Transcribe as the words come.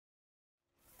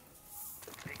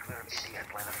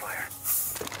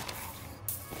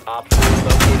Op 4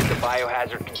 located the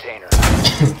biohazard container.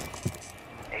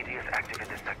 ADS active in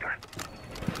this sector.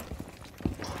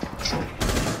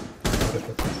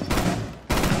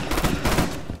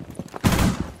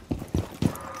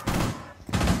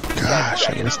 Gosh,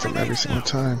 I missed him every single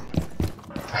time.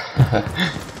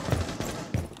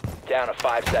 Down to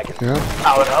 5 seconds. Yeah.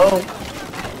 I would hope.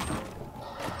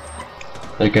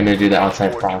 They're gonna do the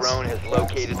outside Op 4 cross. drone has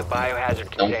located the biohazard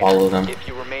Don't container. follow them. If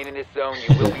you remain in this zone,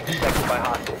 you will be detected by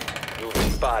hostiles. You will be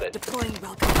spotted. Deploying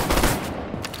welcome.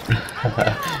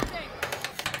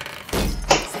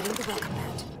 Setting the welcome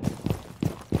mat.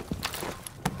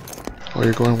 Oh,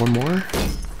 you're going one more?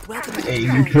 Welcome Hey,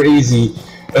 you're crazy.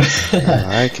 I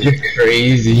like it. You're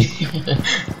crazy.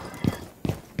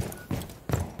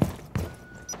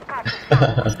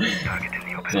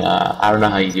 Nah, I don't know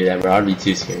how you do that, bro. I'd be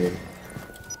too scared.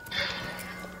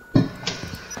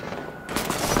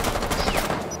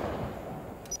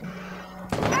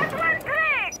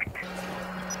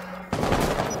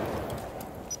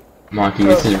 Monkey,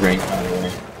 this is rank, by the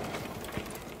way.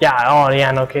 Yeah, oh yeah,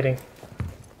 no kidding.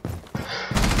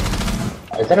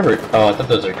 Is that ever? Oh, I thought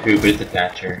those were crew, but it's a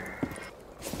Thatcher.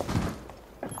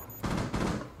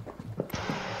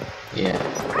 Yeah.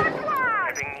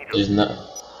 There's no.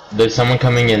 There's someone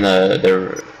coming in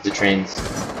the trains.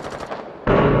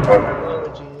 Oh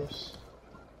jeez.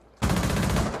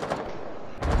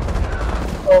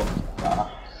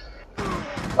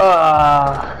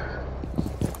 Oh.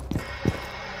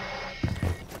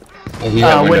 Yeah, he's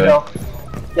at window.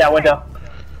 Yeah, window.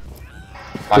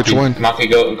 Which one? Maki,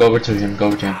 go over to him. Go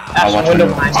over to him. I'll watch window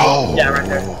window. behind you. Oh. Yeah, right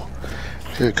there.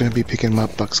 They're gonna be picking him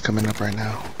up. Buck's coming up right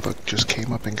now. Buck just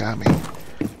came up and got me.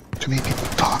 Too many people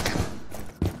talking.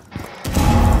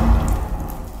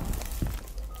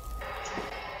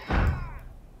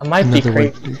 I might be Another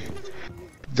crazy. one.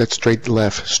 That's straight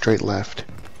left. Straight left.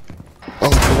 Oh,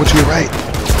 the one to your right.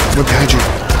 One behind you.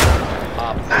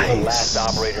 Op 4, the last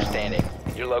operator standing.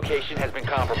 Your location has been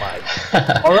compromised.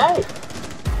 Alright.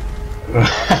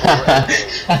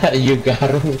 You got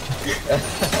him.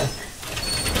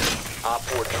 Op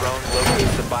 4 drone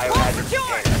locates the biohazard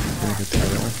container. Let me get the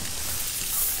other one.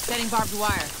 Setting barbed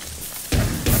wire.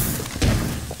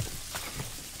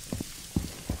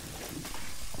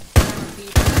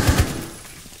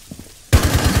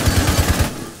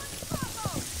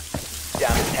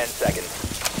 Down to 10 seconds.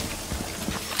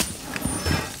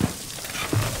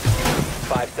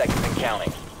 5 seconds and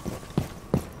counting.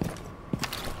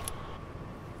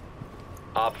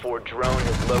 Op 4 drone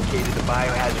has located the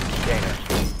biohazard container.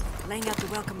 Laying out the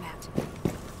welcome mat.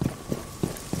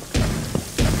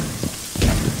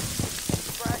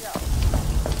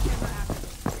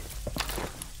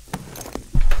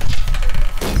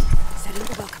 Setting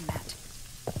the welcome mat.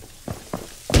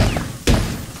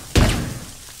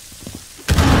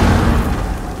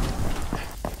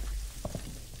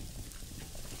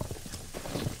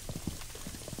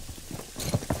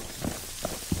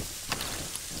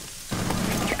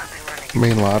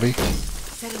 Main lobby.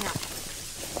 Setting up.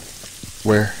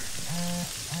 Where?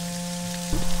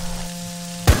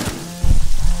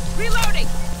 Reloading.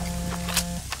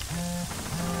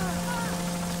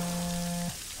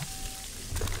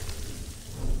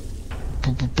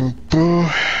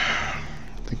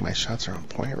 I think my shots are on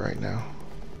point right now.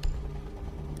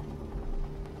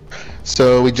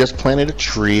 So we just planted a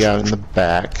tree out in the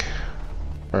back,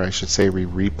 or I should say we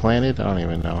replanted. I don't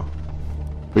even know.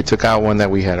 We took out one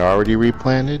that we had already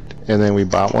replanted, and then we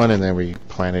bought one, and then we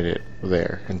planted it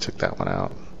there and took that one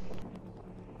out.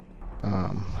 Who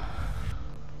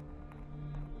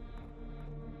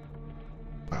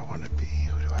do I want to be?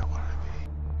 Who do I want to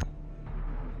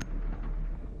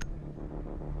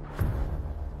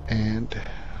be? And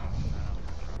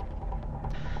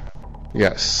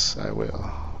yes, I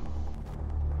will.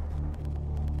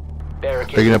 Are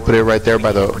you gonna put it right there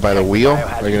by the wheel?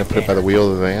 Are you gonna put it by the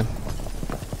wheel of the van?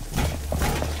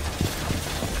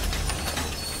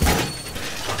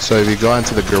 So if you go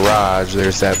into the garage,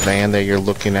 there's that van that you're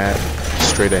looking at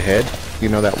straight ahead. You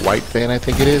know that white van, I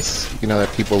think it is? You know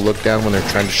that people look down when they're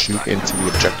trying to shoot into the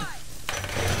objective?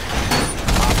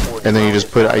 And then you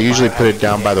just put, I usually put it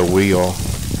down by the wheel.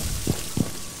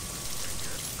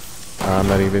 I'm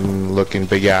not even looking,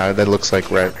 but yeah, that looks like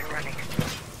red.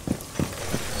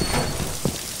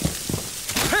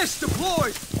 Piss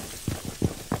deployed!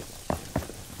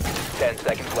 10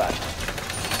 seconds left.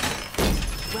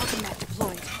 Welcome mat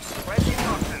deployed.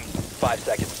 5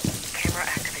 seconds. Camera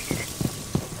activated.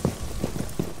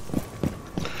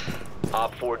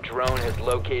 Op 4 drone has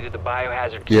located the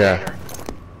biohazard Yeah. container.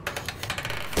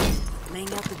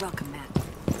 Laying out the welcome mat.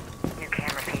 New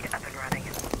camera feed updated.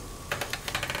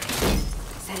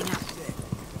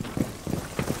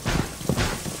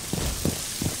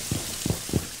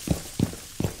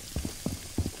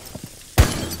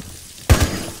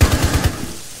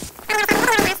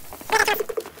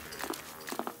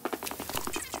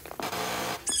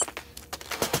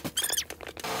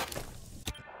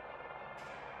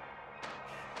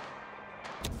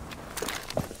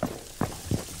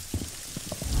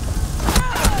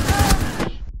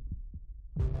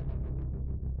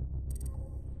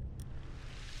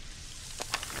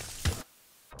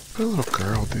 That little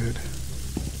girl, dude.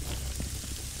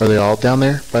 Are they all down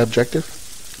there by objective?